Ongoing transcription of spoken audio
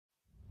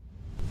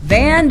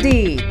Van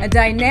D, a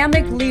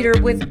dynamic leader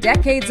with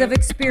decades of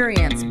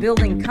experience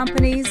building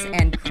companies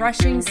and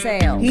crushing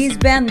sales. He's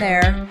been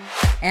there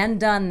and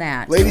done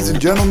that. Ladies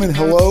and gentlemen,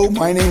 hello.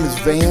 My name is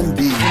Van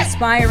D.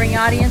 Inspiring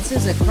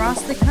audiences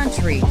across the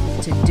country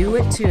to do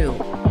it too.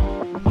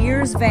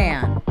 Here's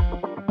Van.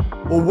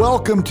 Well,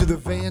 welcome to the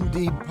Van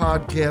D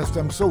podcast.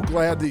 I'm so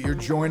glad that you're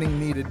joining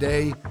me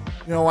today.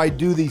 You know, I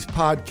do these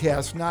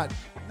podcasts not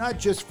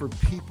just for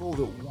people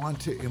that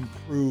want to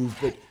improve,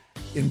 but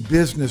in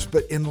business,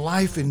 but in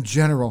life in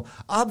general.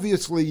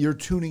 Obviously, you're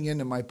tuning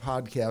into my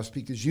podcast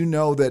because you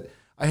know that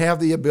I have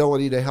the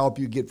ability to help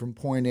you get from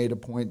point A to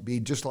point B,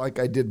 just like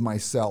I did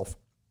myself.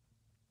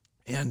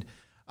 And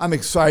I'm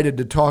excited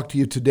to talk to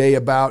you today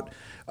about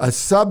a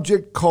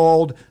subject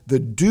called the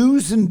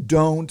do's and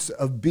don'ts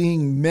of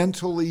being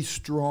mentally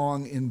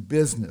strong in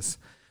business.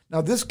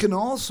 Now, this can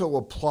also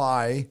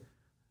apply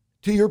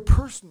to your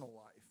personal life.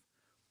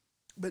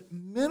 But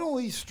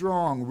mentally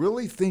strong,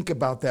 really think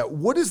about that.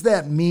 What does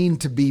that mean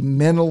to be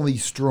mentally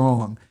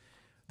strong?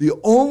 The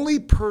only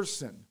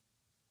person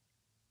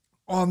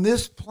on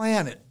this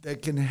planet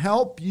that can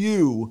help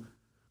you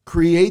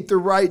create the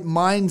right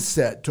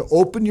mindset to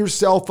open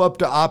yourself up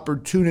to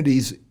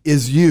opportunities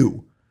is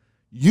you.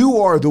 You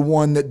are the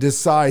one that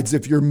decides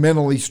if you're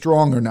mentally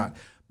strong or not.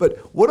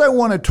 But what I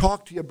want to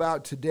talk to you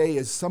about today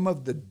is some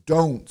of the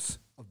don'ts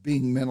of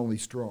being mentally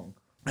strong.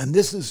 And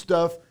this is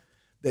stuff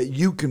that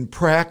you can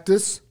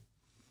practice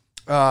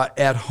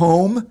at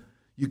home.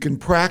 You can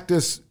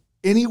practice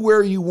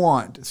anywhere you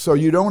want. So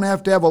you don't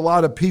have to have a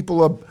lot of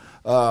people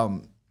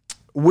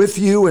with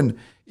you. And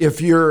if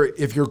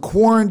you're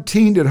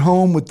quarantined at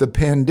home with the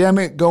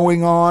pandemic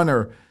going on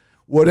or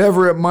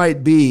whatever it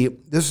might be,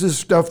 this is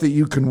stuff that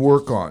you can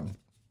work on.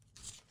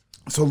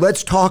 So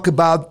let's talk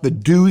about the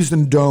do's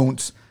and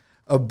don'ts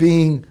of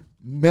being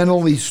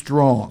mentally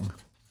strong.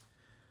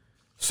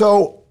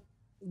 So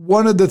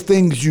one of the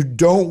things you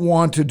don't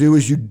want to do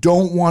is you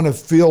don't want to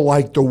feel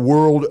like the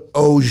world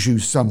owes you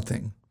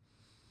something.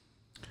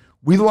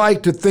 We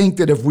like to think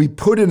that if we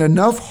put in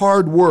enough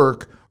hard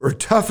work or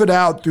tough it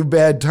out through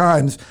bad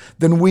times,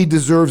 then we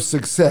deserve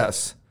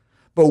success.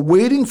 But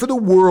waiting for the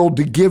world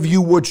to give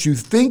you what you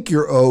think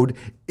you're owed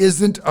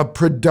isn't a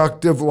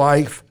productive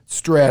life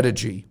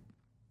strategy.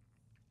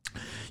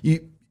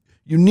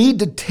 You need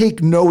to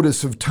take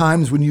notice of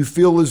times when you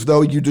feel as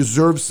though you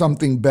deserve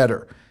something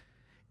better.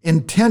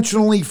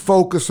 Intentionally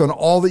focus on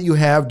all that you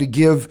have to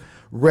give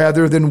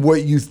rather than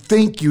what you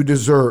think you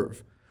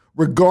deserve.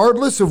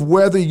 Regardless of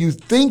whether you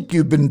think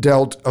you've been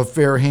dealt a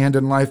fair hand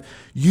in life,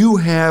 you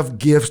have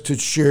gifts to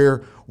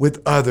share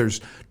with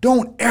others.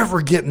 Don't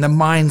ever get in the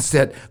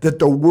mindset that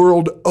the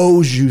world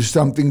owes you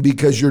something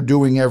because you're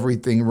doing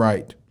everything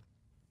right.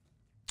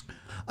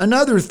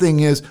 Another thing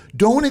is,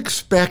 don't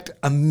expect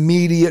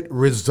immediate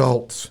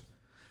results.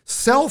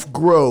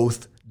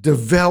 Self-growth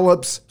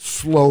develops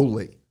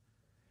slowly.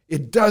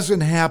 It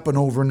doesn't happen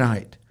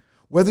overnight.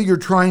 Whether you're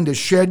trying to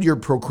shed your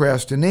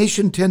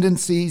procrastination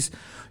tendencies,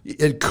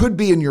 it could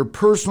be in your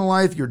personal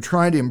life, you're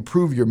trying to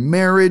improve your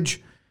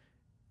marriage.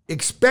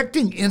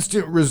 Expecting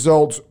instant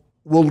results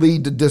will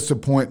lead to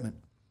disappointment.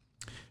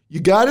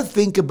 You got to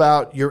think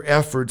about your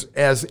efforts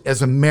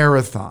as a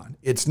marathon.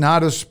 It's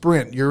not a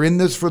sprint. You're in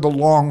this for the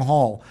long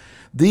haul.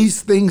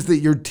 These things that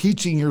you're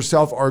teaching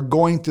yourself are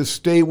going to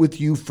stay with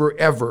you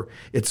forever.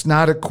 It's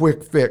not a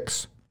quick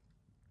fix.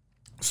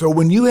 So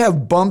when you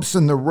have bumps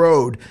in the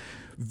road,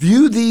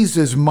 view these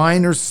as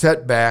minor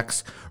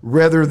setbacks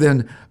rather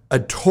than a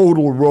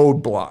total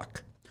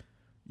roadblock.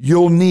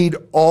 You'll need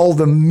all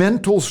the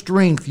mental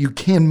strength you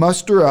can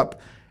muster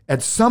up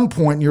at some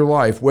point in your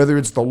life, whether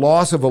it's the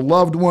loss of a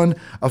loved one,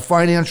 a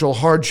financial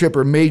hardship,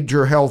 or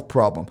major health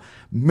problem.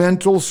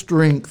 Mental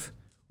strength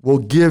will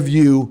give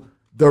you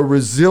the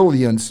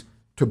resilience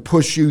to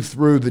push you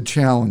through the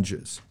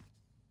challenges.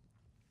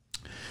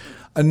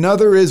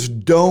 Another is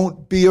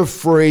don't be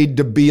afraid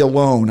to be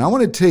alone. I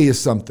want to tell you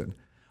something.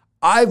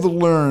 I've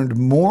learned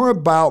more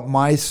about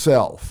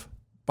myself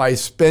by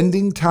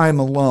spending time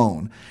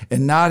alone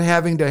and not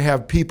having to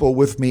have people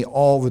with me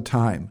all the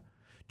time.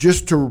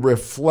 Just to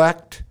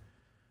reflect,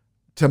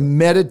 to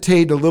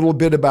meditate a little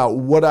bit about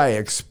what I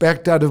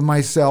expect out of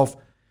myself.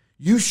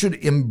 You should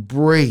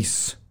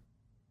embrace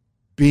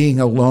being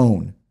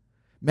alone.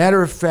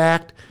 Matter of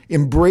fact,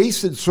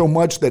 embrace it so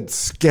much that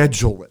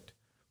schedule it.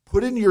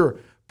 Put in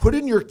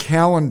your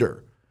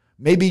calendar,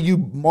 maybe you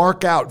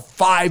mark out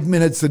 5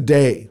 minutes a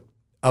day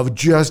of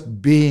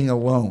just being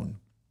alone.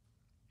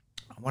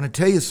 I want to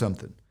tell you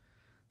something.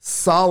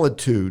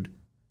 Solitude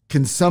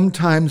can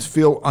sometimes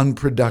feel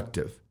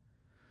unproductive.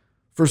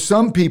 For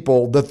some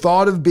people, the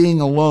thought of being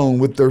alone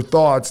with their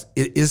thoughts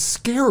is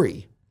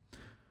scary.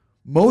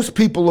 Most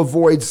people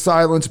avoid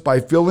silence by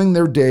filling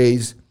their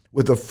days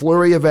with a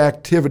flurry of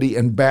activity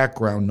and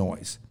background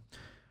noise.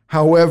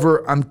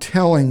 However, I'm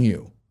telling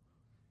you,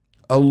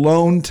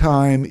 alone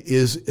time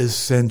is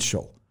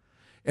essential.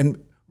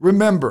 And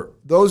remember,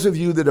 those of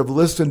you that have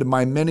listened to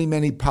my many,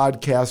 many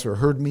podcasts or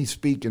heard me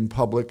speak in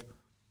public,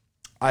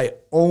 I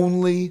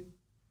only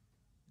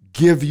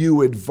give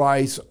you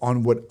advice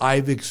on what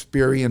I've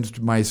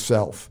experienced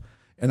myself.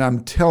 And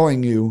I'm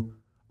telling you,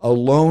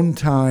 alone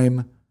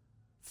time,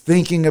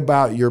 thinking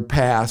about your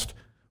past,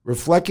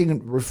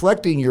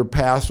 reflecting your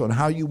past on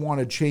how you want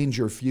to change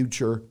your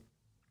future,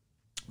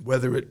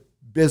 whether it's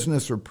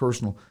business or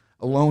personal,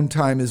 alone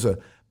time is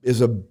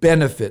a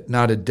benefit,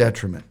 not a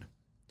detriment.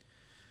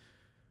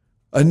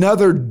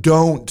 Another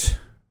don't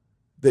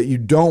that you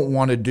don't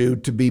want to do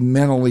to be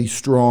mentally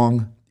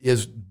strong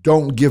is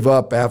don't give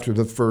up after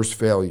the first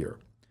failure.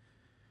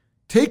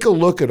 Take a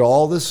look at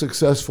all the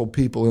successful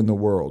people in the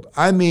world.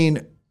 I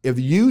mean, if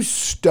you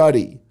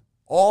study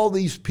all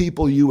these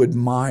people you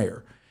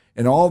admire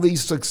and all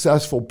these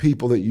successful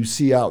people that you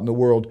see out in the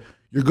world,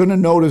 you're going to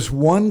notice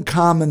one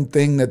common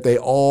thing that they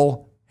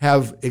all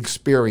have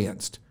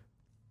experienced.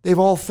 They've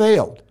all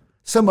failed.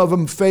 Some of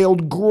them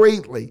failed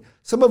greatly.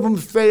 Some of them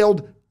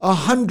failed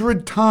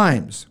 100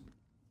 times.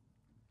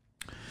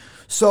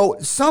 So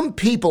some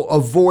people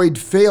avoid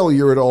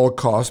failure at all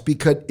costs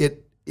because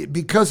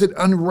it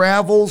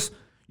unravels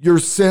your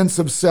sense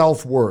of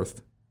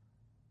self-worth.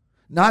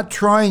 Not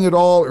trying at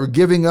all or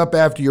giving up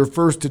after your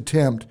first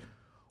attempt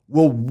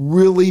will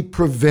really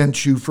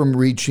prevent you from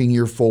reaching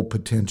your full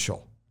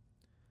potential.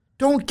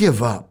 Don't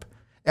give up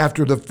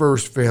after the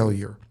first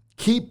failure.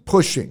 Keep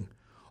pushing.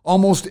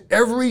 Almost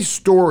every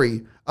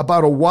story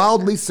about a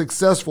wildly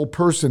successful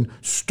person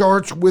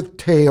starts with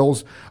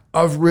tales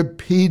of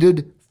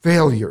repeated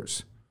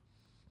failures.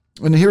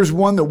 And here's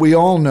one that we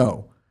all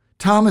know.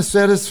 Thomas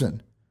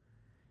Edison.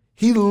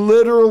 He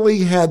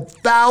literally had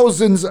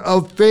thousands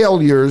of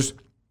failures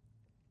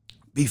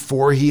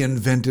before he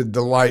invented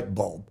the light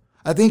bulb.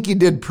 I think he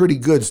did pretty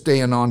good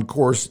staying on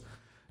course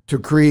to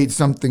create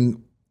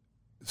something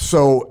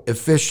so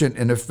efficient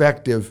and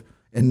effective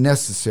and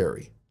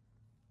necessary.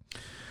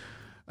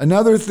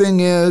 Another thing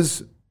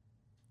is,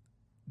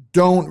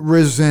 don't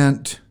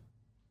resent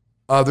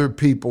other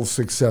people's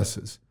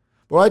successes.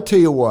 Well, I tell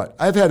you what,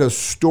 I've had a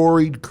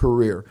storied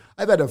career.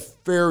 I've had a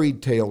fairy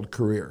tale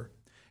career.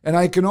 And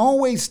I can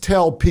always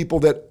tell people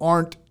that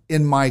aren't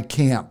in my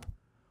camp.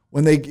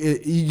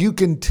 You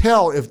can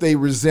tell if they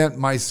resent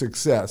my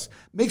success.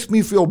 It makes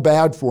me feel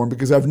bad for them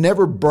because I've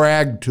never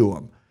bragged to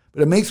them.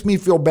 But it makes me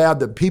feel bad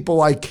that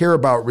people I care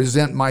about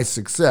resent my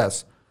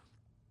success.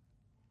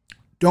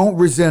 Don't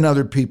resent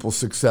other people's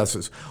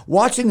successes.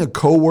 Watching a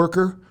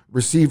coworker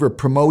receive a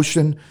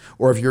promotion,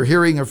 or if you're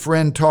hearing a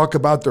friend talk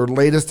about their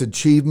latest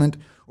achievement,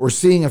 or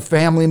seeing a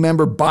family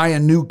member buy a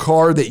new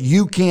car that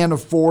you can't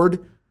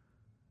afford,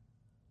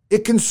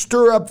 it can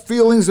stir up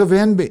feelings of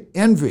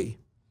envy.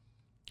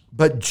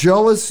 But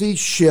jealousy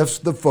shifts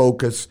the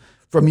focus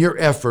from your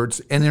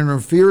efforts and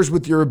interferes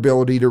with your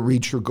ability to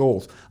reach your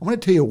goals. I want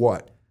to tell you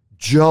what,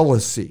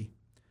 jealousy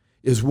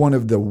is one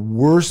of the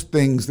worst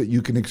things that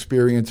you can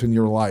experience in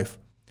your life.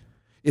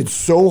 It's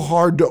so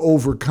hard to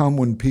overcome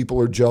when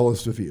people are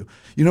jealous of you.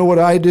 You know what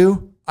I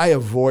do? I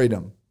avoid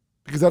them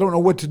because I don't know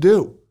what to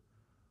do.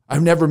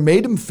 I've never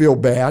made them feel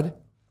bad.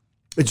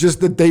 It's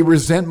just that they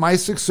resent my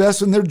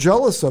success and they're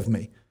jealous of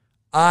me.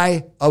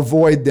 I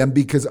avoid them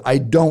because I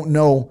just don't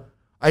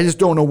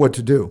know what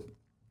to do.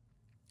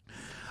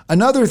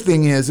 Another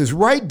thing is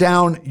write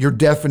down your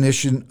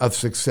definition of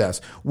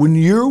success. When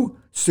you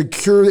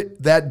secure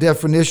that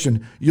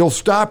definition, you'll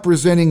stop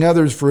resenting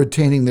others for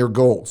attaining their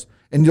goals,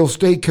 and you'll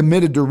stay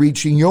committed to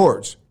reaching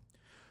yours.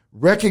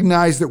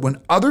 Recognize that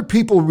when other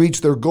people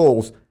reach their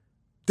goals,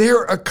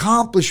 their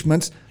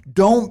accomplishments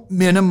don't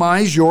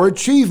minimize your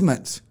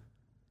achievements.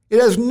 It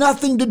has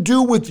nothing to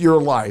do with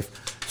your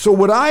life. So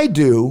what I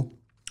do,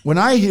 when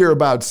I hear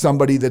about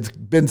somebody that's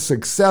been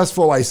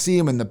successful, I see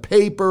them in the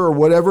paper or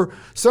whatever,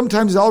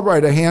 sometimes I'll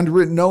write a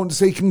handwritten note and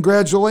say,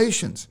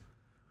 congratulations.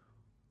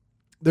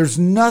 There's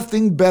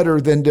nothing better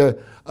than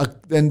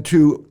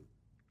to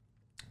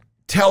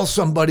tell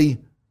somebody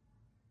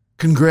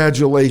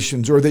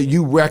congratulations or that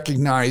you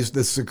recognize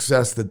the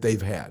success that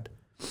they've had.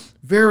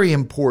 Very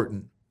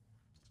important.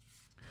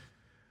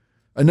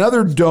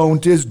 Another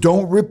don't is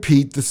don't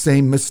repeat the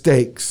same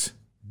mistakes.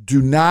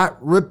 Do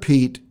not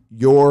repeat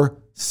your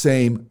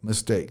same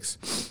mistakes.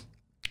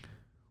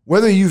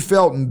 Whether you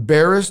felt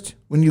embarrassed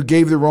when you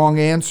gave the wrong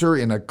answer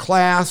in a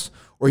class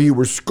or you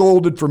were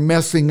scolded for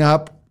messing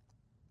up,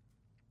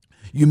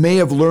 you may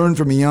have learned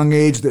from a young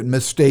age that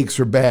mistakes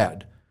are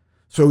bad.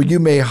 So you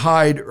may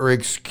hide or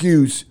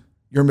excuse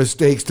your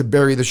mistakes to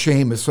bury the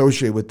shame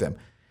associated with them.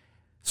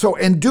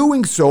 And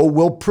doing so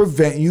will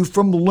prevent you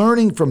from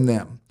learning from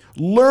them.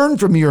 Learn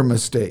from your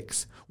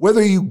mistakes.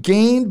 Whether you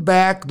gained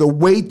back the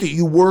weight that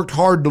you worked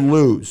hard to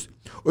lose,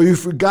 or you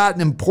forgot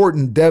an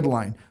important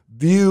deadline,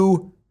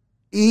 view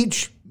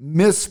each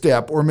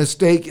misstep or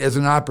mistake as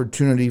an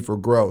opportunity for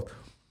growth.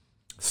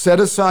 Set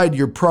aside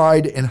your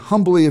pride and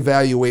humbly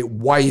evaluate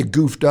why you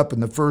goofed up in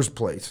the first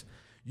place.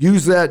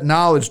 Use that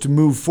knowledge to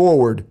move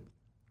forward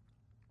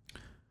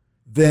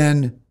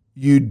than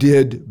you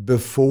did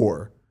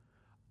before.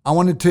 I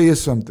want to tell you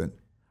something.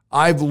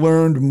 I've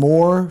learned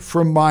more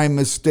from my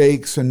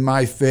mistakes and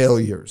my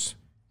failures,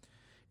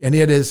 and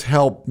it has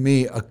helped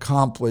me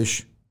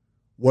accomplish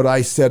what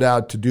I set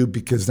out to do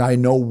because I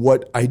know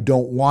what I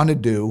don't want to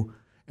do,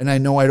 and I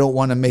know I don't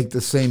want to make the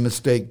same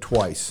mistake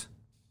twice.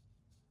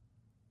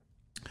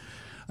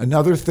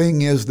 Another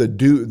thing is the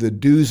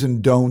do's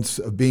and don'ts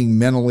of being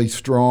mentally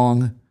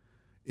strong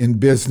in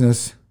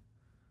business.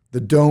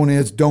 The don't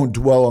is don't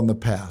dwell on the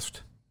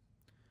past.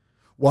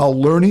 While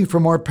learning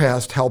from our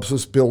past helps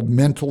us build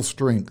mental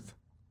strength,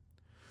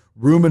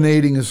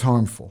 ruminating is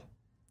harmful.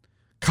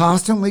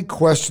 Constantly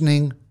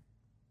questioning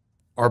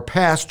our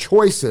past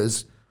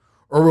choices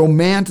or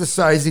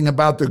romanticizing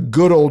about the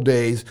good old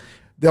days,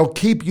 they'll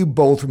keep you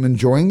both from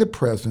enjoying the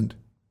present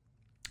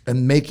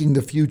and making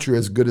the future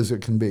as good as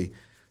it can be.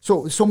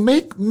 So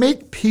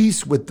make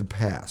peace with the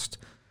past.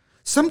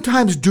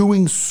 Sometimes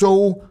doing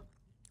so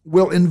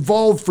will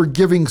involve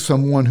forgiving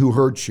someone who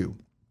hurt you.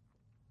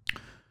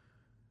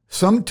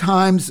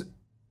 Sometimes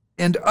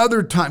and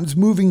other times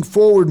moving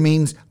forward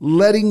means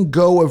letting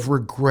go of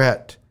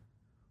regret.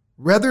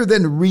 Rather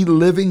than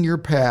reliving your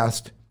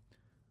past,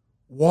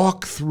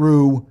 walk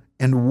through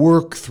and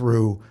work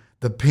through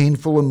the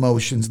painful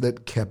emotions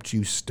that kept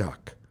you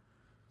stuck.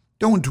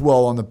 Don't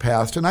dwell on the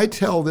past. And I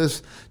tell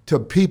this to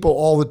people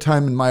all the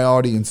time in my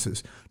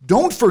audiences.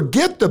 Don't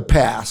forget the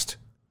past.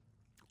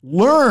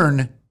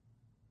 Learn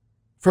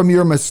from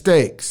your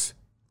mistakes.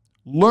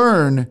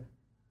 Learn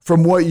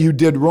from what you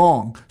did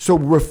wrong. So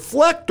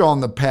reflect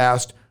on the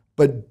past,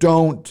 but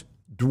don't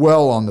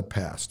dwell on the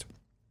past.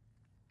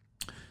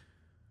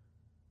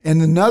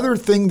 And another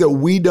thing that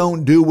we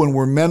don't do when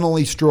we're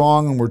mentally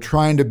strong and we're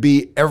trying to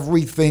be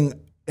everything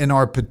in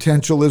our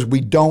potential is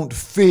we don't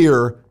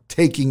fear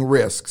taking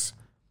risks.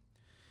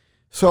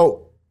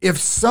 So if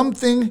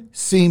something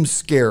seems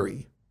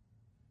scary,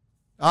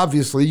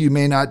 obviously you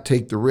may not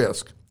take the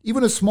risk,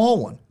 even a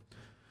small one.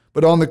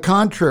 But on the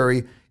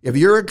contrary, if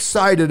you're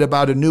excited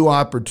about a new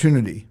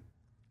opportunity,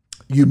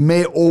 you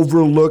may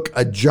overlook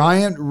a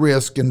giant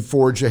risk and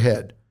forge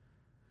ahead.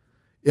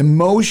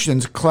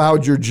 Emotions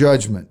cloud your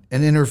judgment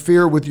and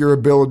interfere with your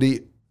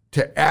ability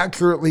to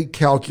accurately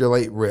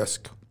calculate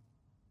risk.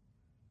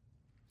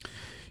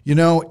 You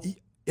know,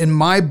 in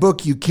my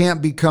book, you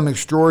can't become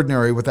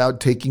extraordinary without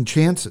taking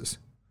chances.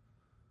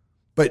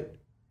 But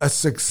a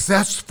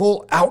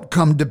successful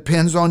outcome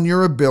depends on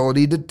your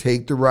ability to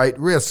take the right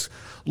risks.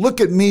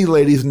 Look at me,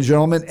 ladies and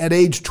gentlemen. At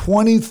age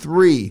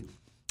 23,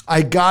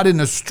 I got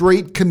in a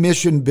straight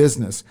commission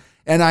business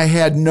and I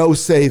had no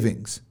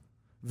savings,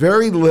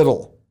 very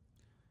little.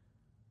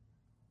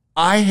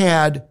 I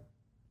had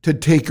to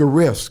take a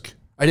risk.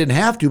 I didn't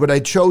have to, but I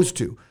chose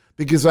to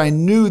because I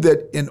knew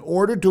that in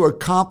order to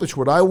accomplish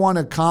what I want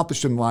to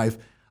accomplish in life,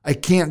 I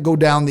can't go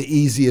down the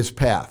easiest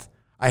path.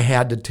 I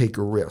had to take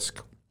a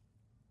risk.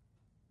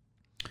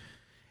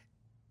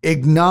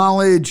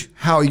 Acknowledge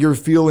how you're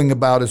feeling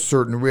about a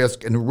certain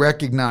risk and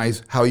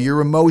recognize how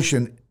your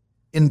emotion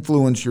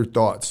influence your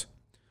thoughts.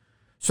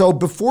 So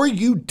before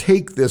you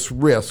take this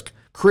risk,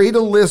 create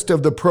a list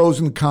of the pros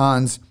and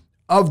cons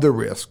of the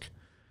risk.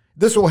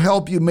 This will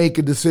help you make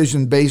a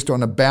decision based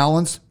on a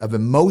balance of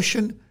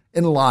emotion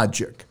and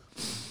logic.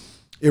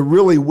 It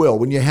really will.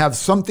 When you have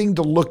something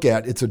to look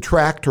at, it's a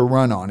track to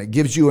run on. It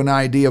gives you an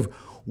idea of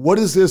what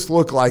does this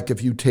look like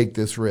if you take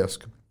this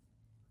risk.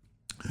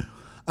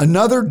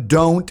 Another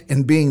don't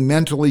in being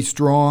mentally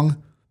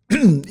strong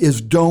is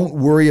don't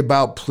worry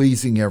about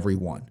pleasing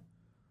everyone.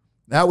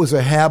 That was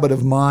a habit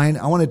of mine.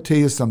 I want to tell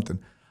you something.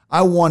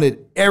 I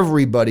wanted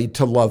everybody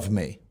to love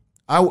me.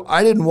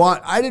 I didn't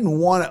want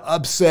to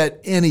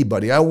upset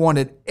anybody. I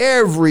wanted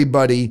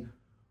everybody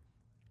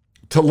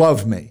to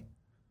love me.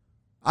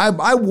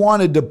 I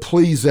wanted to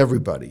please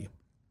everybody.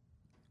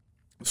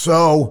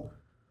 So,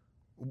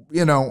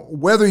 you know,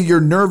 whether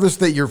you're nervous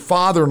that your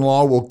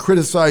father-in-law will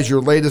criticize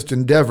your latest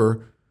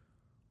endeavor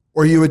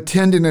or you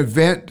attend an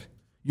event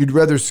you'd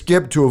rather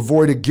skip to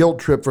avoid a guilt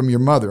trip from your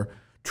mother,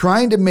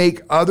 trying to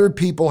make other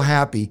people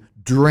happy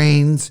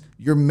drains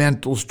your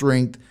mental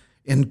strength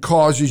and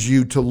causes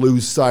you to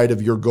lose sight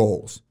of your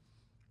goals.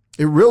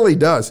 It really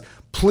does.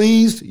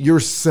 Please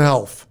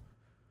yourself.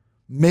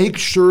 Make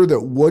sure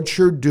that what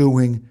you're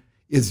doing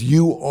is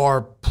you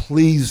are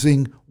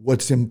pleasing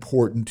what's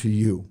important to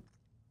you.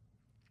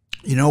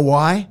 You know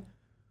why?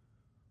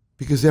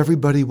 Because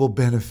everybody will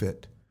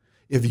benefit.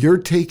 If you're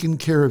taking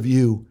care of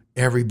you,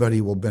 everybody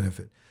will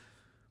benefit.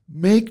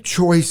 Make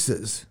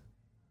choices.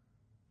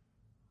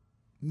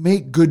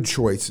 Make good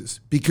choices,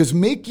 because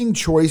making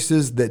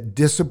choices that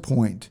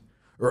disappoint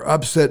or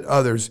upset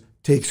others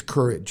takes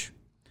courage.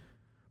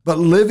 But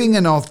living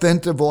an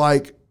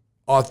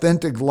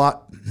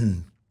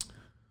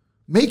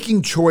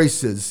making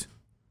choices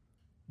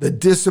that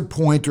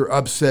disappoint or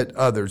upset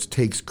others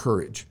takes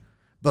courage.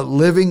 But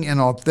living an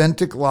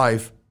authentic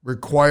life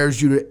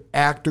requires you to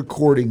act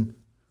according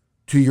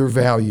to your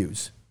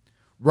values.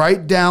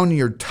 Write down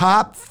your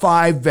top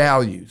 5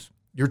 values,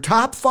 your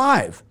top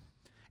 5,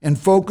 and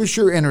focus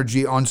your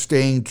energy on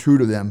staying true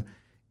to them,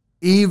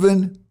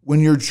 even when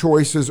your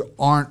choices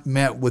aren't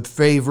met with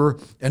favor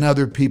and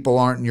other people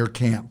aren't in your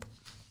camp.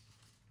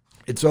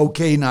 It's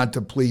okay not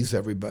to please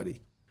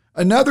everybody.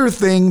 Another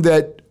thing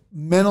that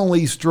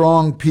mentally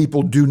strong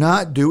people do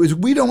not do is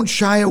we don't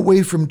shy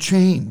away from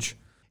change.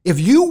 If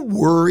you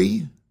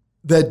worry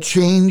that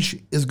change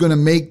is going to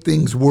make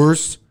things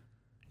worse,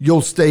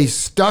 you'll stay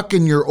stuck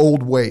in your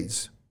old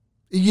ways.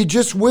 You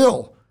just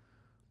will.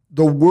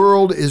 The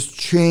world is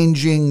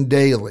changing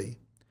daily,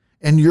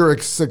 and your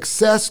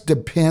success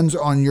depends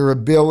on your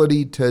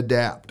ability to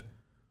adapt.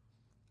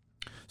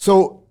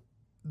 So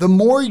the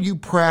more you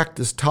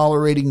practice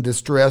tolerating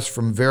distress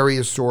from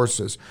various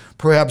sources,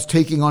 perhaps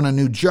taking on a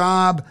new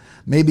job,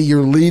 maybe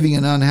you're leaving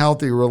an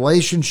unhealthy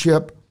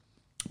relationship,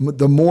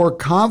 the more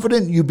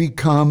confident you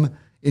become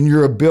in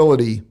your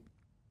ability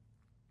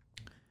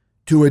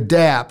to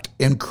adapt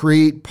and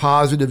create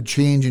positive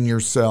change in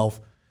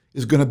yourself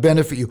is going to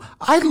benefit you.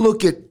 I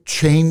look at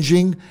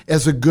changing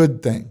as a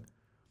good thing.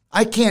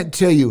 I can't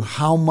tell you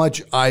how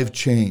much I've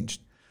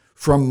changed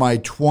from my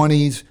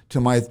 20s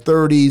to my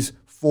 30s,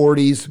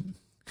 40s,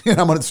 and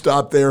I'm going to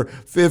stop there,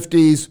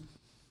 50s,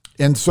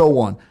 and so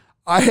on.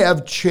 I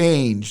have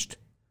changed.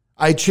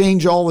 I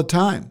change all the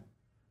time.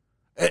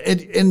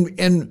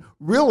 And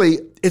really,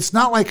 it's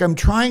not like I'm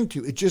trying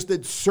to. It's just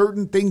that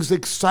certain things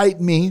excite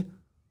me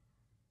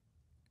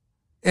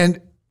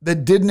and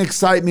that didn't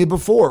excite me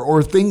before,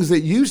 or things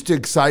that used to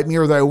excite me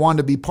or that I wanted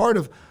to be part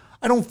of,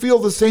 I don't feel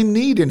the same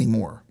need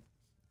anymore.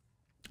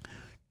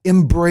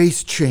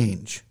 Embrace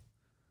change.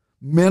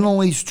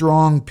 Mentally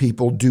strong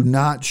people do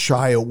not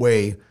shy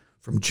away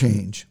from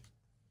change.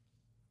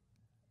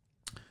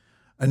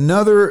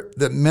 Another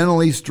that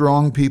mentally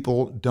strong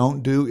people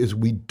don't do is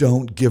we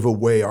don't give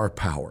away our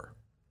power.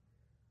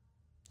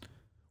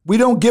 We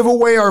don't give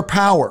away our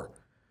power.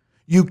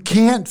 You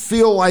can't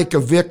feel like a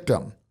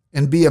victim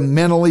and be a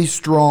mentally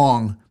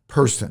strong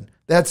person.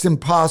 That's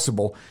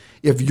impossible.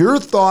 If your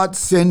thoughts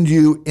send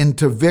you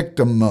into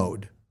victim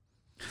mode,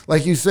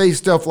 like you say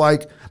stuff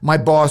like, my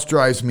boss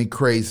drives me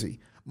crazy.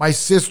 My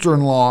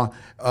sister-in-law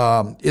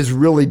is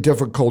really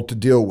difficult to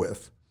deal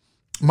with.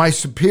 My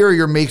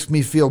superior makes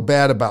me feel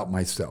bad about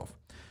myself.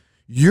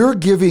 You're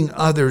giving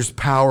others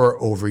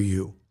power over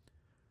you.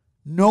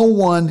 No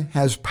one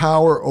has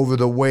power over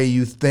the way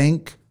you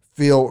think,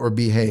 feel, or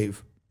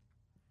behave.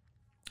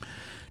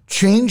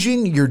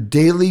 Changing your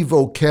daily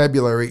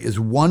vocabulary is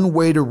one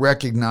way to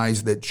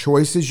recognize that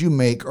choices you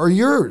make are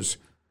yours.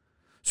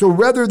 So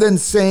rather than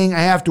saying, I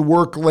have to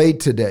work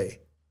late today,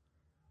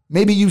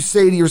 maybe you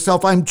say to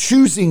yourself, I'm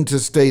choosing to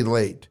stay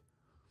late.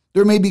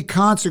 There may be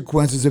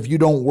consequences if you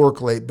don't work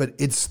late, but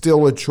it's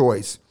still a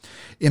choice.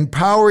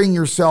 Empowering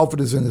yourself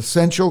is an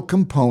essential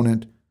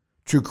component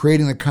to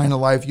creating the kind of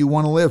life you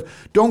want to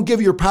live. Don't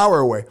give your power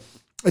away.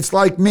 It's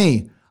like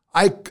me.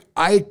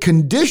 I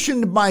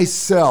conditioned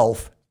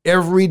myself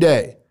every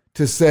day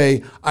to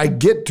say, I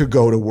get to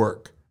go to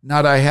work,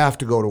 not I have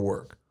to go to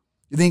work.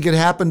 You think it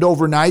happened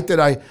overnight that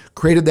I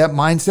created that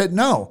mindset?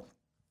 No.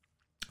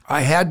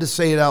 I had to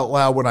say it out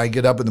loud when I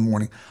get up in the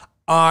morning.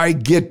 I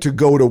get to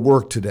go to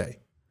work today,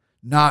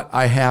 not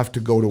I have to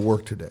go to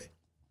work today.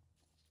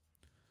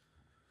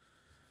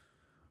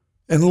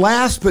 And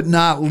last but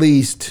not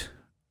least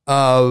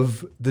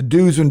of the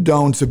do's and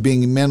don'ts of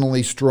being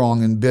mentally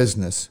strong in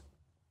business,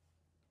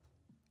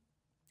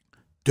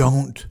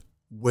 don't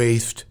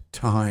waste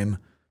time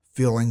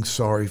feeling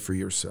sorry for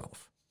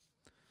yourself.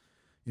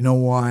 You know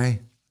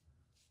why?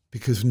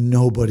 Because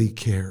nobody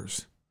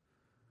cares.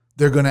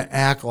 They're going to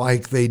act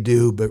like they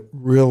do, but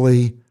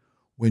really,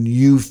 when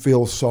you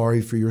feel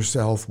sorry for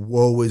yourself,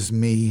 woe is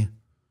me,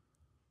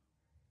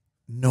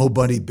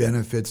 nobody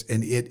benefits,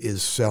 and it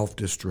is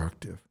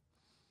self-destructive.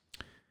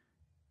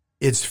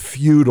 It's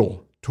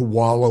futile to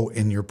wallow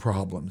in your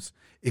problems,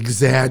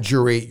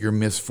 exaggerate your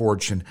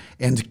misfortune,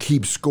 and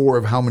keep score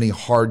of how many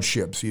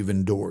hardships you've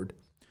endured.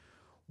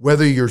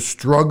 Whether you're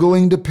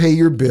struggling to pay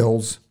your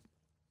bills,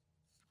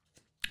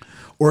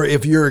 or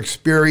if you're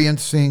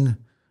experiencing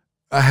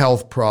a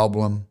health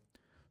problem,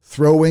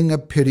 throwing a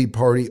pity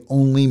party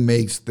only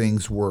makes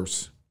things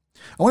worse.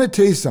 I want to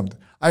tell you something.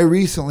 I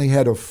recently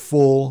had a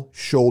full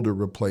shoulder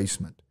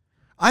replacement.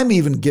 I'm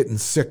even getting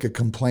sick of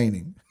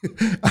complaining.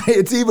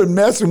 It's even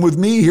messing with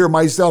me here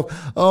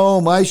myself. Oh,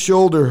 my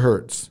shoulder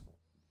hurts.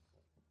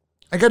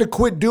 I got to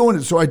quit doing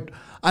it. So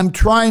I'm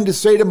trying to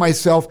say to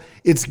myself,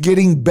 it's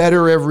getting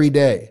better every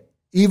day.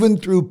 Even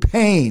through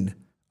pain,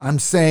 I'm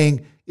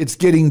saying it's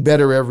getting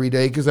better every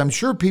day because I'm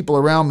sure people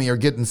around me are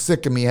getting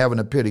sick of me having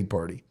a pity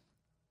party.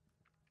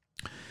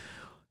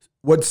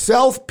 What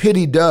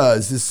self-pity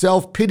does is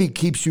self-pity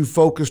keeps you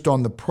focused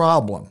on the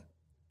problem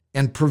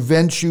and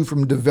prevents you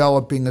from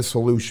developing a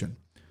solution.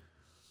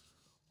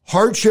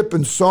 Hardship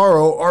and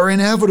sorrow are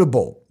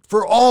inevitable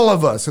for all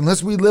of us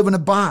unless we live in a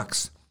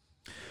box.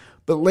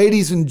 But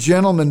ladies and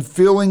gentlemen,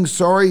 feeling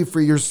sorry for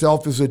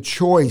yourself is a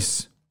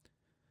choice.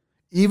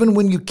 Even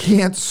when you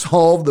can't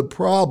solve the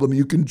problem,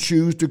 you can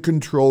choose to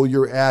control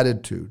your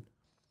attitude.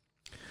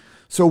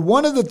 So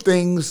one of the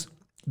things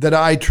that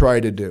I try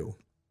to do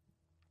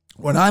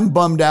when I'm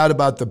bummed out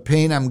about the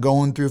pain I'm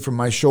going through from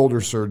my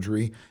shoulder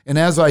surgery, and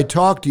as I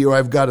talk to you,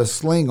 I've got a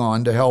sling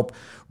on to help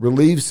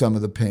relieve some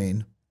of the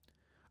pain,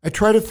 I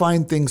try to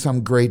find things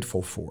I'm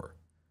grateful for.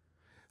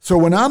 So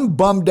when I'm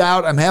bummed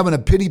out, I'm having a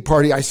pity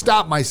party, I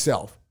stop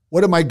myself.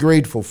 What am I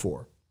grateful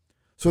for?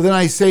 So then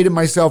I say to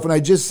myself, and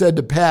I just said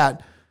to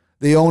Pat,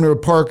 the owner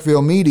of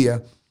Parkville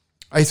Media,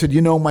 I said,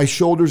 my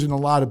shoulder's in a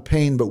lot of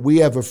pain, but we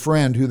have a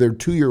friend who their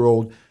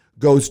 2-year-old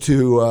goes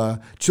to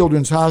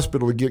Children's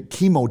Hospital to get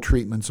chemo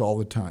treatments all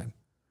the time.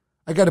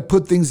 I got to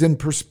put things in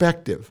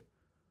perspective.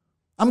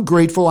 I'm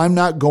grateful I'm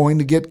not going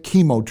to get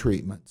chemo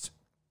treatments.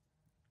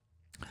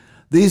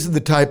 These are the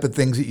type of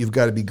things that you've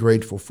got to be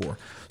grateful for.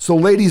 So,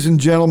 ladies and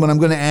gentlemen, I'm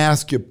going to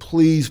ask you,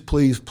 please,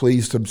 please,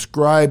 please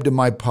subscribe to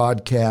my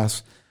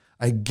podcast.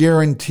 I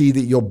guarantee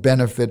that you'll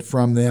benefit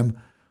from them.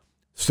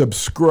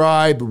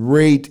 Subscribe,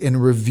 rate,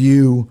 and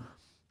review.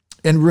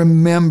 And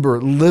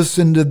remember,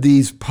 listen to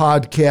these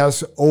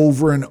podcasts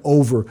over and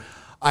over.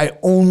 I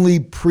only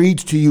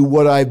preach to you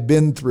what I've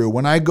been through.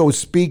 When I go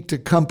speak to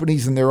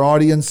companies and their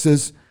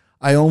audiences,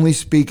 I only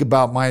speak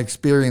about my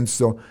experience.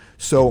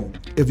 So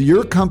if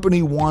your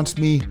company wants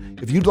me,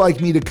 if you'd like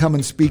me to come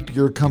and speak to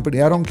your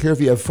company, I don't care if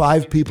you have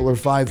 5 people or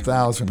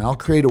 5,000. I'll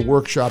create a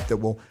workshop that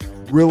will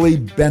really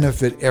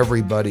benefit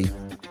everybody.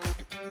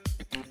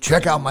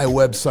 Check out my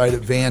website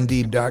at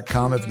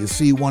vandeeb.com. If you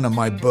see one of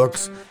my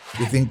books,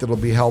 you think that'll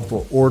be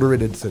helpful, order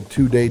it. It's a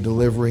 2-day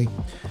delivery.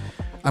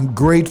 I'm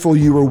grateful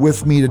you were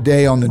with me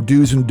today on the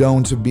do's and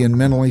don'ts of being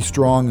mentally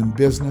strong in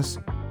business.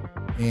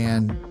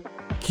 And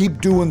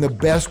keep doing the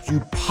best you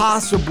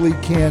possibly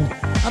can.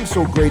 I'm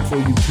so grateful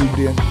you tuned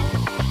in.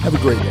 Have a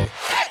great day.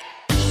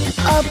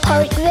 A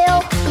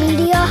Parkville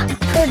Media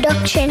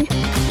Production.